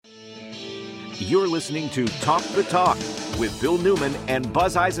You're listening to Talk the Talk with Bill Newman and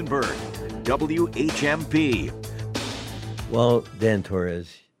Buzz Eisenberg, WHMP. Well, Dan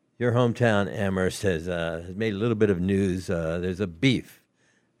Torres, your hometown, Amherst, has made a little bit of news. There's a beef.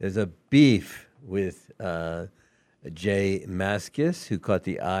 There's a beef with Jay Mascis, who caught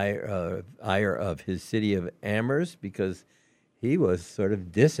the ire of his city of Amherst because he was sort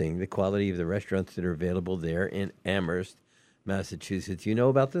of dissing the quality of the restaurants that are available there in Amherst, Massachusetts. You know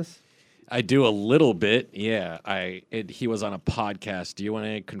about this? I do a little bit, yeah. He was on a podcast. Do you want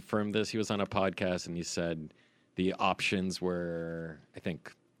to confirm this? He was on a podcast, and he said the options were, I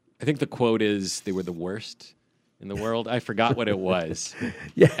think the quote is, they were the worst in the world. I forgot what it was.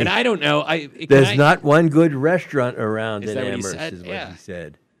 Yeah. And I don't know. There's not one good restaurant around in Amherst, is what he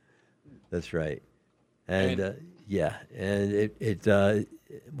said. That's right. And it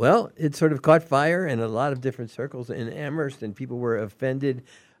sort of caught fire in a lot of different circles in Amherst, and people were offended.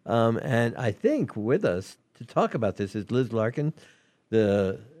 And I think with us to talk about this is Liz Larson,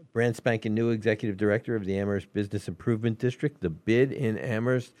 the brand spanking new executive director of the Amherst Business Improvement District, the BID in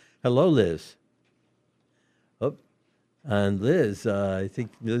Amherst. Hello, Liz. Oh, and Liz, I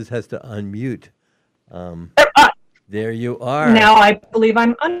think Liz has to unmute. There you are. Now I believe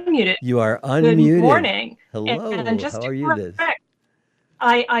I'm unmuted. You are unmuted. Good morning. Hello. And just how are you, Liz?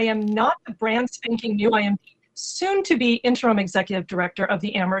 I am not the brand spanking new. I am soon to be interim executive director of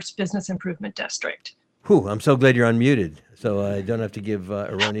the Amherst Business Improvement District. Whew, I'm so glad you're unmuted, so I don't have to give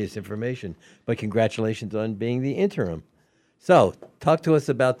erroneous information. But congratulations on being the interim. So, talk to us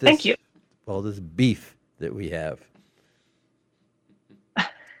about this. Thank you. All this beef that we have.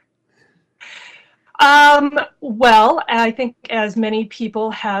 Well, I think as many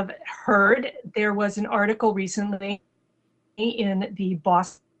people have heard, there was an article recently in the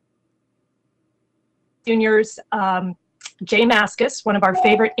Boston Juniors. Jay Mascis, one of our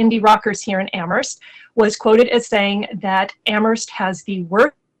favorite indie rockers here in Amherst, was quoted as saying that Amherst has the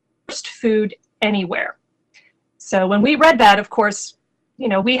worst food anywhere. So when we read that, of course,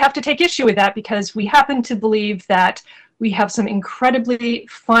 we have to take issue with that because we happen to believe that we have some incredibly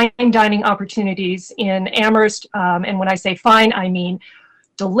fine dining opportunities in Amherst. And when I say fine, I mean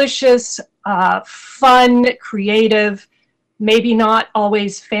delicious, fun, creative, maybe not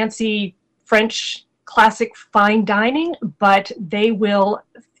always fancy French classic fine dining, but they will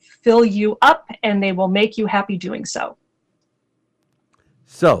fill you up and they will make you happy doing so.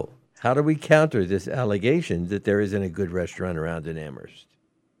 So, how do we counter this allegation that there isn't a good restaurant around in Amherst?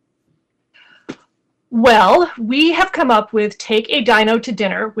 Well, we have come up with Take a Dino to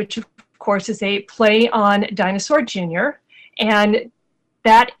Dinner, which of course is a play on Dinosaur Jr. And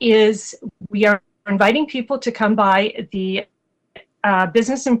that is, we are inviting people to come by the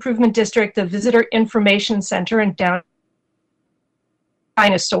Business Improvement District, the Visitor Information Center in downtown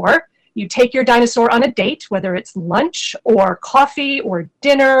Dinosaur. You take your dinosaur on a date, whether it's lunch or coffee or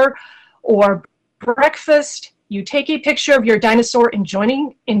dinner or breakfast. You take a picture of your dinosaur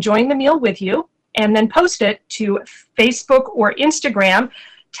enjoying the meal with you, and then post it to Facebook or Instagram,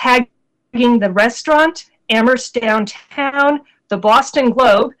 tagging the restaurant, Amherst Downtown, the Boston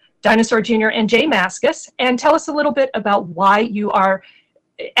Globe, Dinosaur Jr., and Jay Mascis, and tell us a little bit about why you are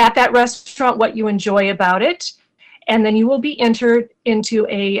at that restaurant, what you enjoy about it, and then you will be entered into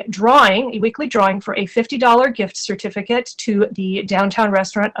a weekly drawing for a $50 gift certificate to the downtown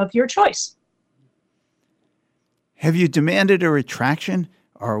restaurant of your choice. Have you demanded a retraction?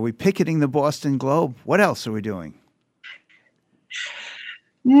 Are we picketing the Boston Globe? What else are we doing?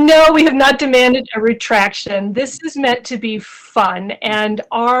 No, we have not demanded a retraction. This is meant to be fun, and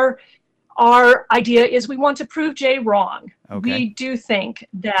our idea is we want to prove Jay wrong. Okay. We do think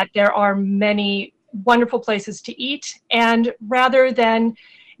that there are many wonderful places to eat, and rather than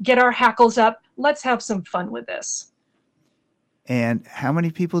get our hackles up, let's have some fun with this. And how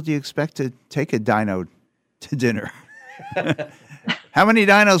many people do you expect to take a dino to dinner? How many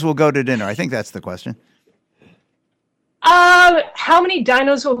dinos will go to dinner? I think that's the question. How many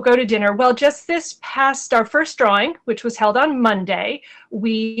dinos will go to dinner? Well, just this past our first drawing, which was held on Monday,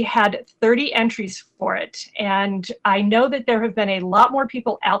 we had 30 entries for it. And I know that there have been a lot more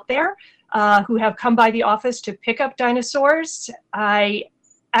people out there who have come by the office to pick up dinosaurs.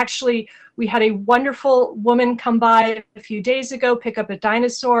 We had a wonderful woman come by a few days ago, pick up a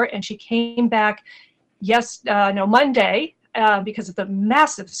dinosaur, and she came back Monday, because of the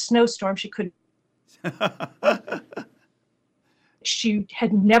massive snowstorm. She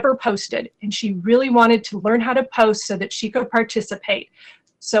had never posted, and she really wanted to learn how to post so that she could participate.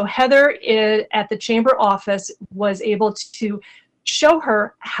 So Heather at the chamber office was able to show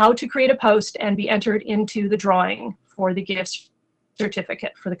her how to create a post and be entered into the drawing for the gift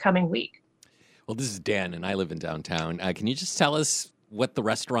certificate for the coming week. Well, this is Dan, and I live in downtown. Can you just tell us what the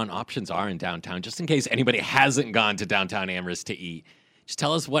restaurant options are in downtown, just in case anybody hasn't gone to downtown Amherst to eat? Just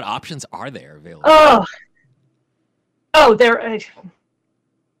tell us what options are there available. There.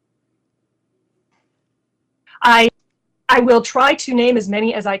 I will try to name as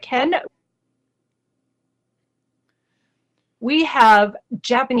many as I can. We have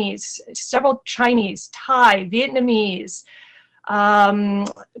Japanese, several Chinese, Thai, Vietnamese,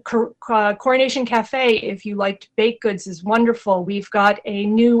 Coronation Cafe, if you liked baked goods, is wonderful. We've got a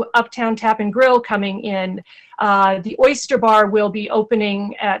new Uptown Tap and Grill coming in. The Oyster Bar will be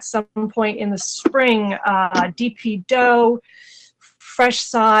opening at some point in the spring. DP Dough, Fresh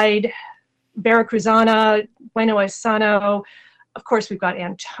Side, Veracruzana, Bueno Asano. Of course, we've got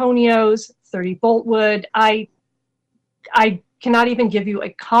Antonio's, 30 Boltwood. I cannot even give you a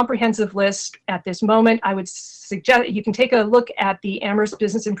comprehensive list at this moment. I would suggest you can take a look at the Amherst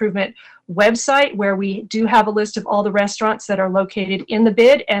Business Improvement website, where we do have a list of all the restaurants that are located in the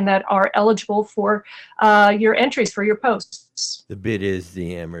bid and that are eligible for your entries for your posts. The bid is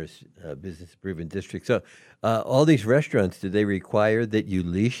the Amherst Business Improvement District. So all these restaurants, do they require that you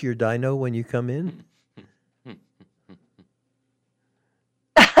leash your dino when you come in?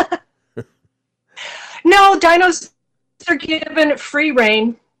 No, dinos are given free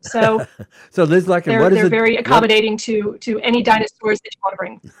reign, so so Liz Larkin, they're very accommodating to any dinosaurs that you want to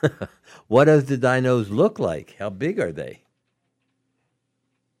bring. What does the dinos look like? How big are they?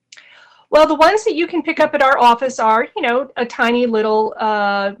 Well, the ones that you can pick up at our office are, a tiny little,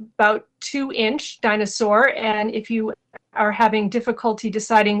 about 2-inch dinosaur, and if you are having difficulty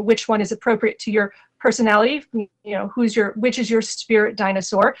deciding which one is appropriate to your personality, which is your spirit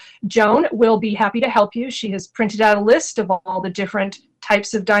dinosaur, Joan will be happy to help you. She has printed out a list of all the different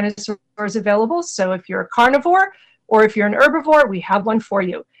types of dinosaurs available. So if you're a carnivore or if you're an herbivore, we have one for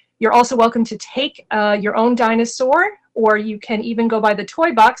you. You're also welcome to take your own dinosaur, or you can even go by the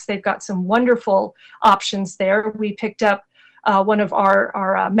toy box. They've got some wonderful options there. We picked up one of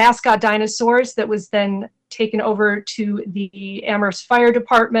our mascot dinosaurs that was then taken over to the Amherst Fire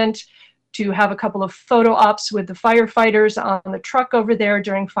Department to have a couple of photo ops with the firefighters on the truck over there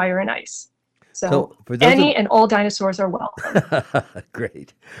during Fire and Ice. So for any and all dinosaurs are welcome.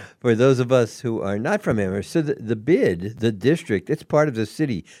 Great. For those of us who are not from Amherst, so the bid, the district, it's part of the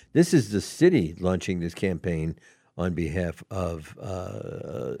city. This is the city launching this campaign on behalf of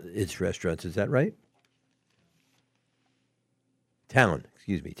its restaurants. Is that right? Town.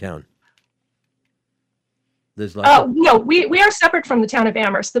 Liz Larkin? No, we are separate from the town of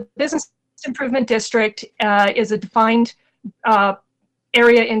Amherst. The Business Improvement District is a defined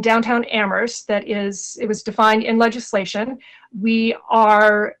area in downtown Amherst it was defined in legislation. We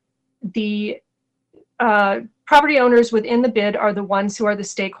are the property owners within the bid are the ones who are the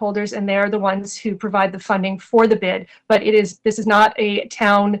stakeholders, and they are the ones who provide the funding for the bid. But this is not a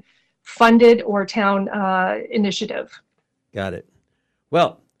town funded or town initiative. Got it.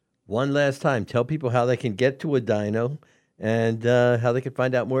 Well, one last time, tell people how they can get to a dino and how they can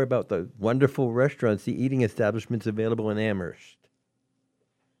find out more about the wonderful restaurants, the eating establishments available in Amherst.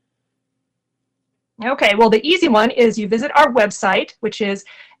 Okay, well, the easy one is you visit our website, which is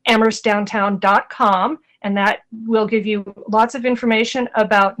amherstdowntown.com, and that will give you lots of information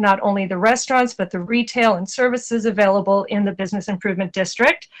about not only the restaurants, but the retail and services available in the Business Improvement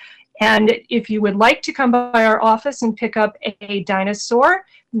District. And if you would like to come by our office and pick up a dinosaur,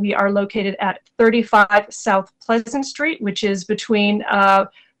 we are located at 35 South Pleasant Street, which is between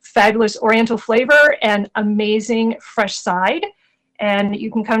fabulous Oriental flavor and amazing Fresh Side. And you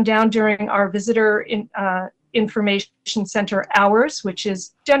can come down during our visitor information center hours, which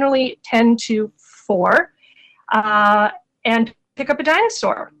is generally 10 to 4, and pick up a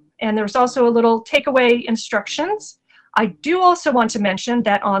dinosaur. And there's also a little takeaway instructions. I do also want to mention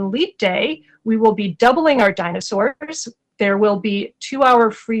that on Leap Day, we will be doubling our dinosaurs. There will be 2-hour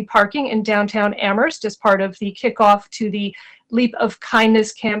free parking in downtown Amherst as part of the kickoff to the Leap of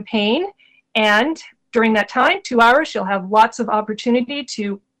Kindness campaign. And during that time, 2 hours, you'll have lots of opportunity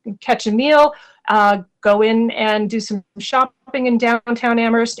to catch a meal, go in and do some shopping in downtown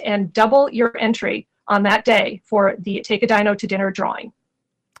Amherst, and double your entry on that day for the Take a Dino to Dinner drawing.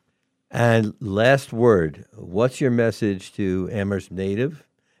 And last word, what's your message to Amherst native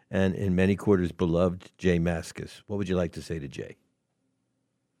and in many quarters beloved Jay Mascis? What would you like to say to Jay?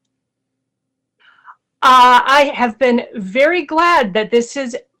 I have been very glad that this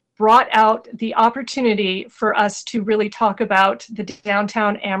has brought out the opportunity for us to really talk about the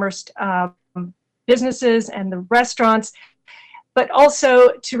downtown Amherst businesses and the restaurants. but also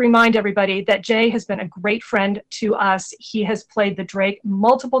to remind everybody that Jay has been a great friend to us. He has played the Drake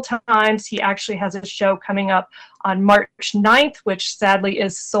multiple times. He actually has a show coming up on March 9th, which sadly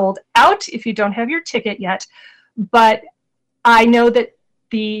is sold out if you don't have your ticket yet. But I know that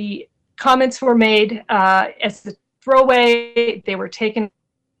the comments were made as the throwaway. They were taken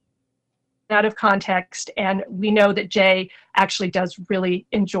out of context, and we know that Jay actually does really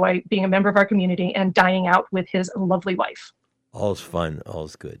enjoy being a member of our community and dining out with his lovely wife. All's fun,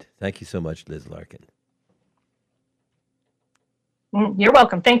 all's good. Thank you so much, Liz Larkin. You're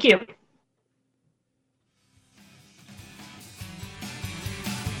welcome. Thank you.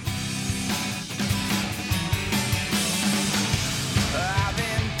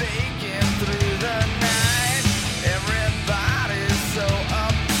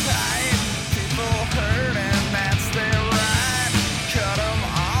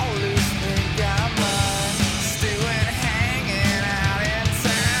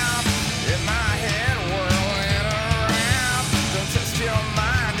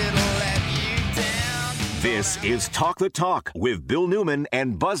 This is Talk the Talk with Bill Newman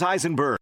and Buzz Eisenberg.